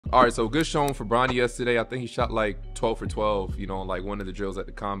All right, so good showing for Bronny yesterday. I think he shot like 12 for 12, you know, like one of the drills at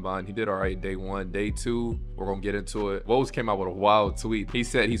the combine. He did all right day one. Day two, we're gonna get into it. Woes came out with a wild tweet. He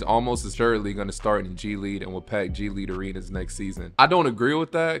said he's almost assuredly gonna start in G League and will pack G League arenas next season. I don't agree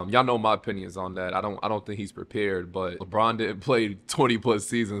with that. Y'all know my opinions on that. I don't think he's prepared, but LeBron didn't play 20 plus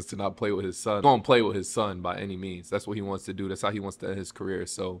seasons to not play with his son. He's gonna play with his son by any means. That's what he wants to do. That's how he wants to end his career.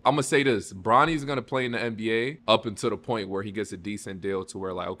 So I'm gonna say this: Bronny's gonna play in the NBA up until the point where he gets a decent deal to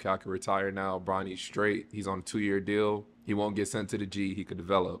where like, okay, I can retire now. Bronny's straight. He's on a 2-year deal. He won't get sent to the G. He could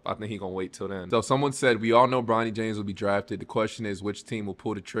develop. I think he's going to wait till then. So someone said, we all know Bronny James will be drafted. The question is, which team will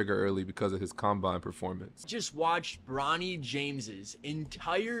pull the trigger early because of his combine performance? Just watched Bronny James's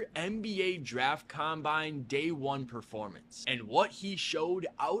entire NBA draft combine day one performance. And what he showed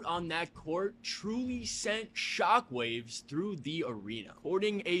out on that court truly sent shockwaves through the arena.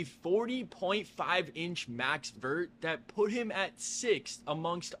 Recording a 40.5-inch max vert that put him at 6th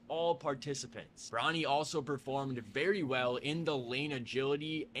amongst all participants. Bronny also performed very well in the lane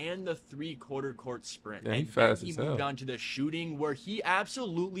agility and the 3/4 court sprint. Yeah, and fast then he as hell. moved on to the shooting where he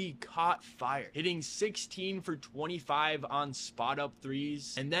absolutely caught fire, hitting 16 for 25 on spot up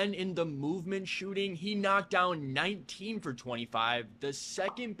threes. And then in the movement shooting, he knocked down 19 for 25, the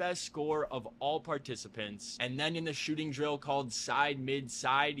second best score of all participants. And then in the shooting drill called side mid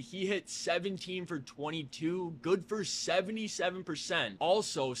side, he hit 17 for 22, good for 77%,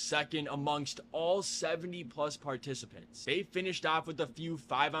 also second amongst all 70 plus participants. They finished off with a few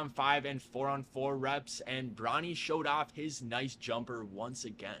 5-on-5 and 4-on-4 reps, and Bronny showed off his nice jumper once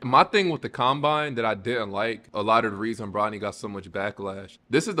again. My thing with the combine that I didn't like, a lot of the reason Bronny got so much backlash,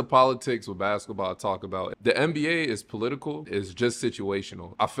 this is the politics with basketball I talk about. The NBA is political, it's just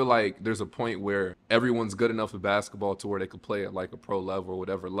situational. I feel like there's a point where everyone's good enough at basketball to where they could play at like a pro level or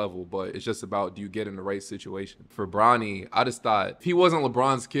whatever level, but it's just about, do you get in the right situation? For Bronny, I just thought if he wasn't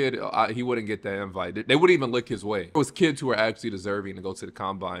LeBron's kid, he wouldn't get that invite. They wouldn't even look his way. It was kids who are actually deserving to go to the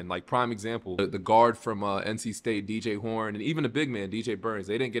combine. Like prime example, the guard from NC State, DJ Horn, and even the big man, DJ Burns,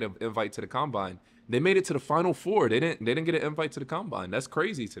 they didn't get an invite to the combine. They made it to the Final Four. They didn't get an invite to the combine. That's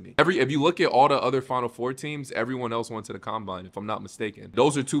crazy to me. If you look at all the other Final Four teams, everyone else went to the combine, if I'm not mistaken.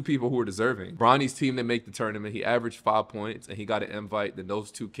 Those are two people who are deserving. Bronny's team didn't make the tournament. He averaged 5 points and he got an invite. Then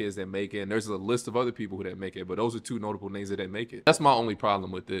those two kids didn't make it. And there's a list of other people who didn't make it, but those are two notable names that didn't make it. That's my only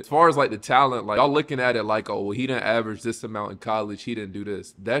problem with it. As far as like the talent, like y'all looking at it like, oh, well, he didn't average this amount in college. He didn't do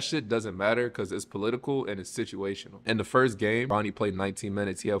this. That shit doesn't matter because it's political and it's situational. In the first game, Bronny played 19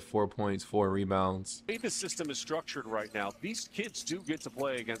 minutes. He had 4 points, 4 rebounds. The system is structured right now. These kids do get to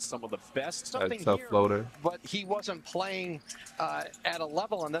play against some of the best. That tough floater. But he wasn't playing at a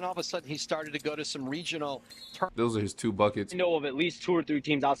level, and then all of a sudden he started to go to some regional tournaments. Those are his 2 buckets. I know of at least 2 or 3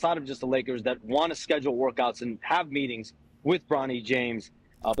 teams outside of just the Lakers that want to schedule workouts and have meetings with Bronny James.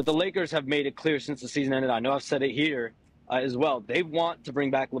 But the Lakers have made it clear since the season ended. I know I've said it here as well. They want to bring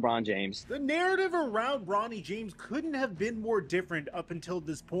back LeBron James. The narrative around Bronny James couldn't have been more different up until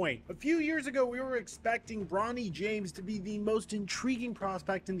this point. A few years ago, we were expecting Bronny James to be the most intriguing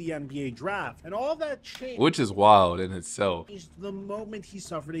prospect in the NBA draft, and all that changed. Which is wild in itself. The moment he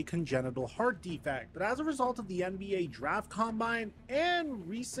suffered a congenital heart defect. But as a result of the NBA draft combine and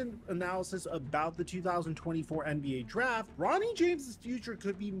recent analysis about the 2024 NBA draft, Bronny James's future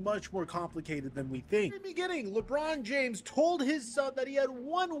could be much more complicated than we think. In the beginning, LeBron James told his son that he had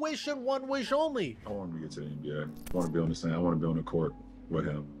one wish and one wish only. I want him to get to the NBA. I want to be on the same. I want to be on the court with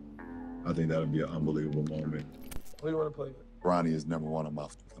him. I think that would be an unbelievable moment. Who do you want to play with? Bronny is number 1 on my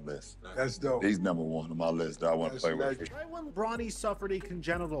list. That's dope. He's number 1 on my list that I want to play with. Right when Bronny suffered a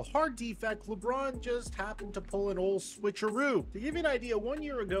congenital heart defect, LeBron just happened to pull an old switcheroo. To give you an idea, 1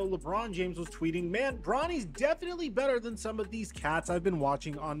 year ago, LeBron James was tweeting, "Man, Bronny's definitely better than some of these cats I've been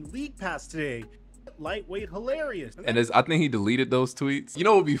watching on League Pass today. Lightweight hilarious." And I think he deleted those tweets. You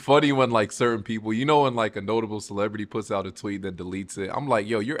know, it would be funny when like certain people, you know, when like a notable celebrity puts out a tweet then deletes it. I'm like,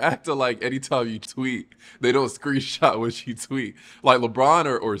 yo, you're acting like anytime you tweet, they don't screenshot what you tweet. Like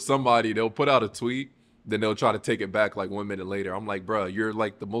LeBron or somebody, they'll put out a tweet, then they'll try to take it back like 1 minute later. I'm like, bro, you're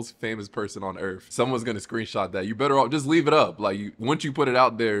like the most famous person on earth. Someone's gonna screenshot that. You better off just leave it up. Like once you put it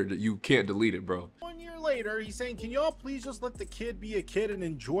out there, you can't delete it, bro. 1 year later, he's saying, "Can y'all please just let the kid be a kid and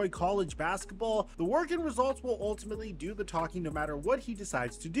enjoy college basketball? The work and results will ultimately do the talking no matter what he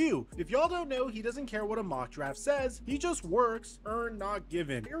decides to do. If y'all don't know, he doesn't care what a mock draft says. He just works, earned, not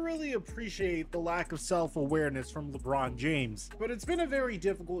given." I really appreciate the lack of self-awareness from LeBron James. But it's been a very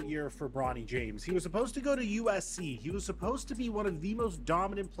difficult year for Bronny James. He was supposed supposed to go to USC. He was supposed to be one of the most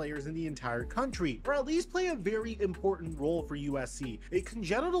dominant players in the entire country, or at least play a very important role for USC. A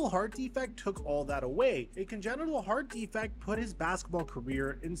congenital heart defect took all that away. A congenital heart defect put his basketball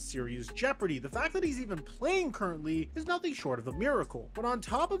career in serious jeopardy. The fact that he's even playing currently is nothing short of a miracle. But on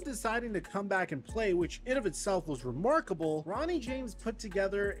top of deciding to come back and play, which in of itself was remarkable, Bronny James put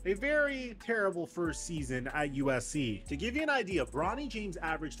together a very terrible first season at USC. To give you an idea, Bronny James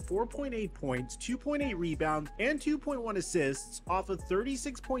averaged 4.8 points, 2.8 rebounds, and 2.1 assists off of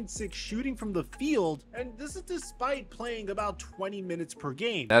 36.6 shooting from the field, and this is despite playing about 20 minutes per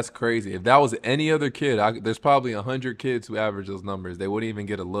game. That's crazy. If that was any other kid, there's probably 100 kids who average those numbers. They wouldn't even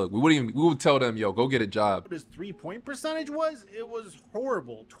get a look. We would tell them, yo, go get a job. What his three-point percentage was, it was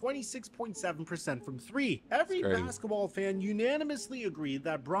horrible. 26.7% from three. Every basketball fan unanimously agreed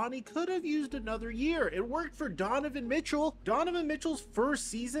that Bronny could have used another year. It worked for Donovan Mitchell. Donovan Mitchell's first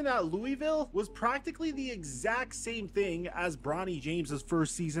season at Louisville was practically the exact same thing as Bronny James's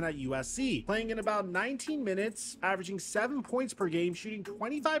first season at USC, playing in about 19 minutes, averaging 7 points per game, shooting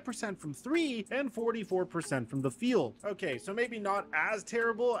 25% from three and 44% from the field. Okay, so maybe not as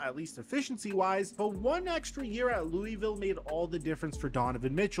terrible, at least efficiency-wise, but one extra year at Louisville made all the difference for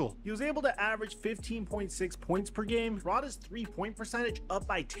Donovan Mitchell. He was able to average 15.6 points per game, brought his three-point percentage up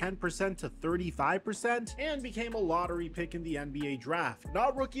by 10% to 35%, and became a lottery pick in the NBA draft.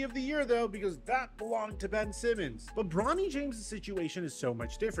 Not rookie of the year though, because that belonged to Ben Simmons. But Bronny James' situation is so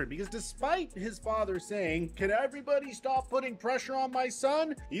much different, because despite his father saying, "Can everybody stop putting pressure on my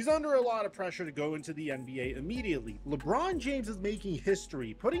son?" he's under a lot of pressure to go into the NBA immediately. LeBron James is making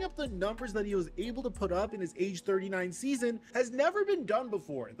history. Putting up the numbers that he was able to put up in his age 39 season has never been done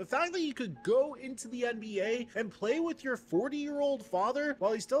before. The fact that you could go into the NBA and play with your 40-year-old father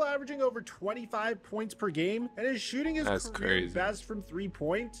while he's still averaging over 25 points per game and is shooting his career best from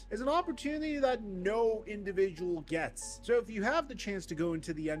 3-point is an opportunity that no individual gets. So if you have the chance to go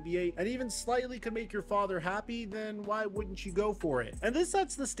into the NBA and even slightly can make your father happy, then why wouldn't you go for it? And this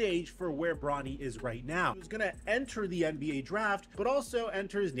sets the stage for where Bronny is right now. He's gonna enter the NBA draft, but also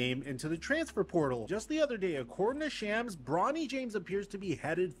enter his name into the transfer portal. Just the other day, according to Shams, Bronny James appears to be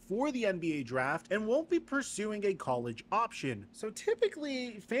headed for the NBA draft and won't be pursuing a college option. So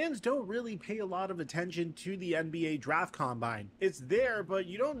typically, fans don't really pay a lot of attention to the NBA draft combine. It's there, but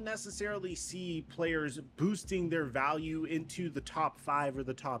you don't necessarily see players boosting their value into the top 5 or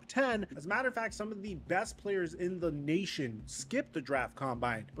the top 10. As a matter of fact, some of the best players in the nation skip the draft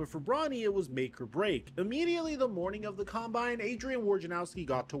combine. But for Bronny, it was make or break. Immediately the morning of the combine, Adrian Wojnarowski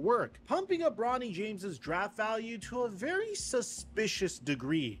got to work, pumping up Bronny James's draft value to a very suspicious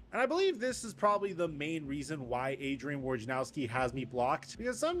degree. And I believe this is probably the main reason why Adrian Wojnarowski has me blocked,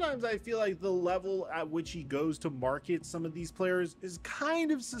 because sometimes I feel like the level at which he goes to market some of these players is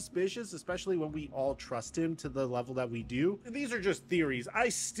kind of suspicious, especially when we all trust him to the level that we do. And these are just theories. I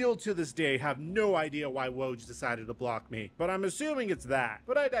still to this day have no idea why Woj decided to block me, but I'm assuming it's that.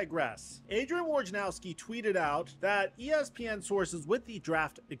 But I digress. Adrian Wojnarowski tweeted out that ESPN sources with the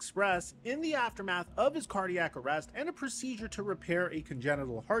Draft Express, in the aftermath of his cardiac arrest and a procedure to repair a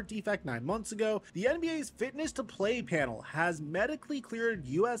congenital heart defect 9 months ago, the NBA's fitness to play panel has medically cleared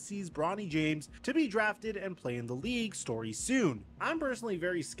USC's Bronny James to be drafted and play in the league story soon. I'm personally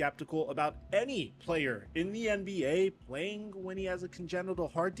very skeptical about any player in the NBA playing when he has a congenital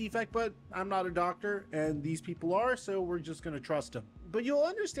heart defect, but I'm not a doctor and these people are, so we're just going to trust him. But you'll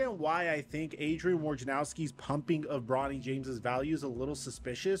understand why I think Adrian Wojnarowski's pumping of Bronny James's value is a little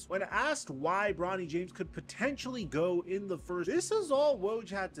suspicious. When asked why Bronny James could potentially go in the first, this is all Woj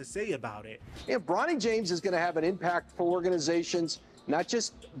had to say about it. Yeah, Bronny James is going to have an impact for organizations, not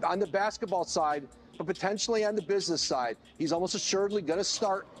just on the basketball side, but potentially on the business side. He's almost assuredly going to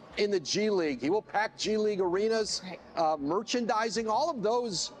start in the G League. He will pack G League arenas, merchandising, all of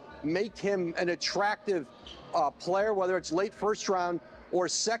those make him an attractive player, whether it's late first round or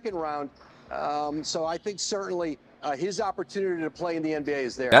second round. So I think certainly his opportunity to play in the NBA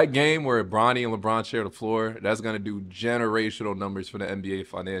is there. That game where Bronny and LeBron share the floor, that's going to do generational numbers for the NBA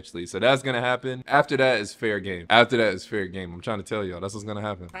financially. So that's going to happen. After that is fair game. After that is fair game. I'm trying to tell y'all, that's what's going to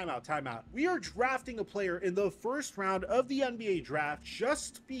happen. Timeout. We are drafting a player in the first round of the NBA draft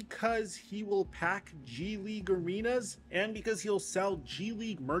just because he will pack G League arenas and because he'll sell G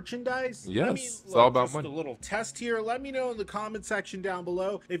League merchandise? Yes, I mean, it's all about money. A little test here. Let me know in the comment section down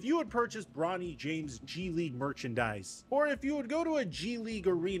below if you would purchase Bronny James G League merchandise. merchandise, or if you would go to a G League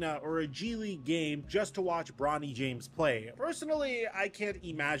arena or a G League game just to watch Bronny James play. Personally, I can't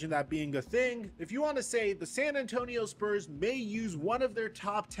imagine that being a thing. If you want to say the San Antonio Spurs may use one of their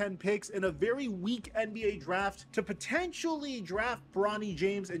top 10 picks in a very weak NBA draft to potentially draft Bronny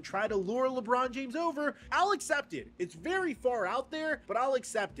James and try to lure LeBron James over, I'll accept it. It's very far out there, but I'll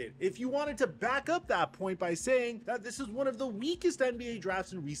accept it. If you wanted to back up that point by saying that this is one of the weakest NBA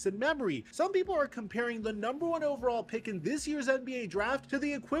drafts in recent memory, some people are comparing the #1 overall pick in this year's NBA draft to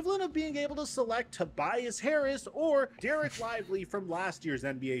the equivalent of being able to select Tobias Harris or Derek Lively from last year's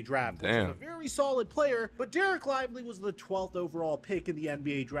NBA draft, which is a very solid player, but Derek Lively was the 12th overall pick in the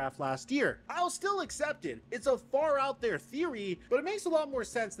NBA draft last year. I'll still accept it. It's a far out there theory, but it makes a lot more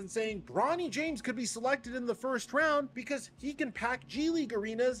sense than saying Bronny James could be selected in the first round because he can pack G League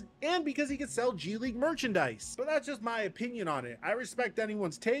arenas and because he can sell G League merchandise. But that's just my opinion on it. I respect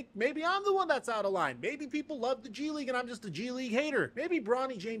anyone's take. Maybe I'm the one that's out of line. Maybe people love the G League and I'm just a G League hater. Maybe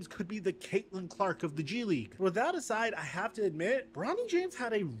Bronny James could be the Caitlin Clark of the G League. With that aside, I have to admit, Bronny James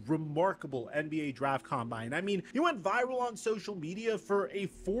had a remarkable NBA draft combine. I mean, he went viral on social media for a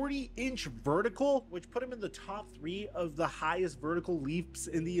 40-inch vertical, which put him in the top 3 of the highest vertical leaps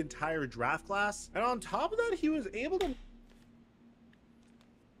in the entire draft class. And on top of that, he was able to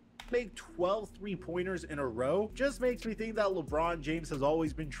make 12 three-pointers in a row. Just makes me think that LeBron James has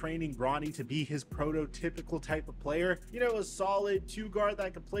always been training Bronny to be his prototypical type of player. You know, a solid 2-guard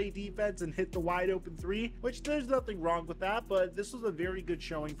that can play defense and hit the wide open 3, which there's nothing wrong with that, but this was a very good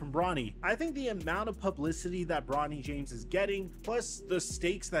showing from Bronny. I think the amount of publicity that Bronny James is getting, plus the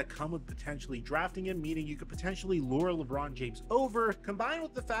stakes that come with potentially drafting him, meaning you could potentially lure LeBron James over, combined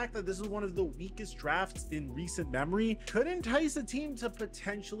with the fact that this is one of the weakest drafts in recent memory, could entice a team to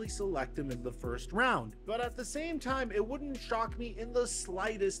potentially select him in the first round. But at the same time, it wouldn't shock me in the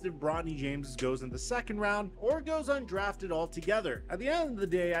slightest if Bronny James goes in the second round or goes undrafted altogether. At the end of the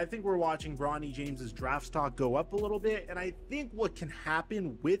day, I think we're watching Bronny James's draft stock go up a little bit, and I think what can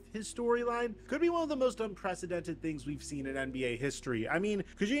happen with his storyline could be one of the most unprecedented things we've seen in NBA history. I mean,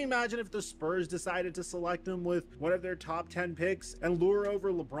 could you imagine if the Spurs decided to select him with one of their top 10 picks and lure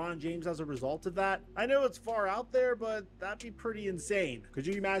over LeBron James as a result of that? I know it's far out there, but that'd be pretty insane. Could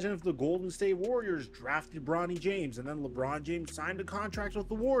you imagine if the Golden State Warriors drafted Bronny James and then LeBron James signed a contract with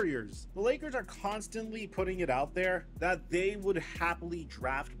the Warriors? The Lakers are constantly putting it out there that they would happily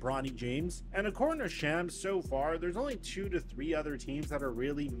draft Bronny James, and according to Shams, so far there's only 2 to 3 other teams that are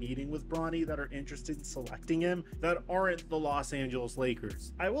really meeting with Bronny that are interested in selecting him that aren't the Los Angeles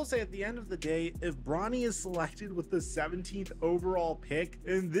Lakers. I will say, at the end of the day, if Bronny is selected with the 17th overall pick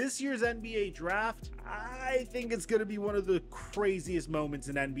in this year's NBA draft, I think it's going to be one of the craziest moments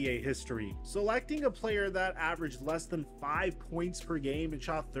in NBA history. Selecting a player that averaged less than 5 points per game and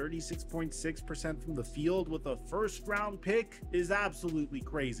shot 36.6% from the field with a first round pick is absolutely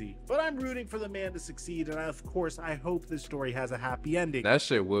crazy. But I'm rooting for the man to succeed, and of course I hope this story has a happy ending. That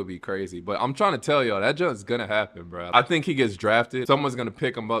shit would be crazy, but I'm trying to tell y'all that just gonna happen, bro. I think he gets drafted. Someone's gonna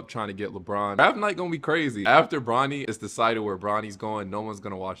pick him up trying to get LeBron. Draft night gonna be crazy. After Bronny, it's decided where Bronny's going. No one's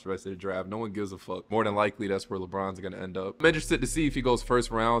gonna watch the rest of the draft. No one gives a fuck. More than likely, that's where LeBron's gonna end up. I'm interested to see if he goes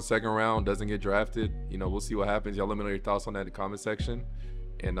first round, second round, doesn't get drafted. You know, we'll see what happens. Y'all let me know your thoughts on that in the comment section.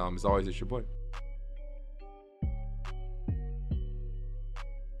 And as always, it's your boy.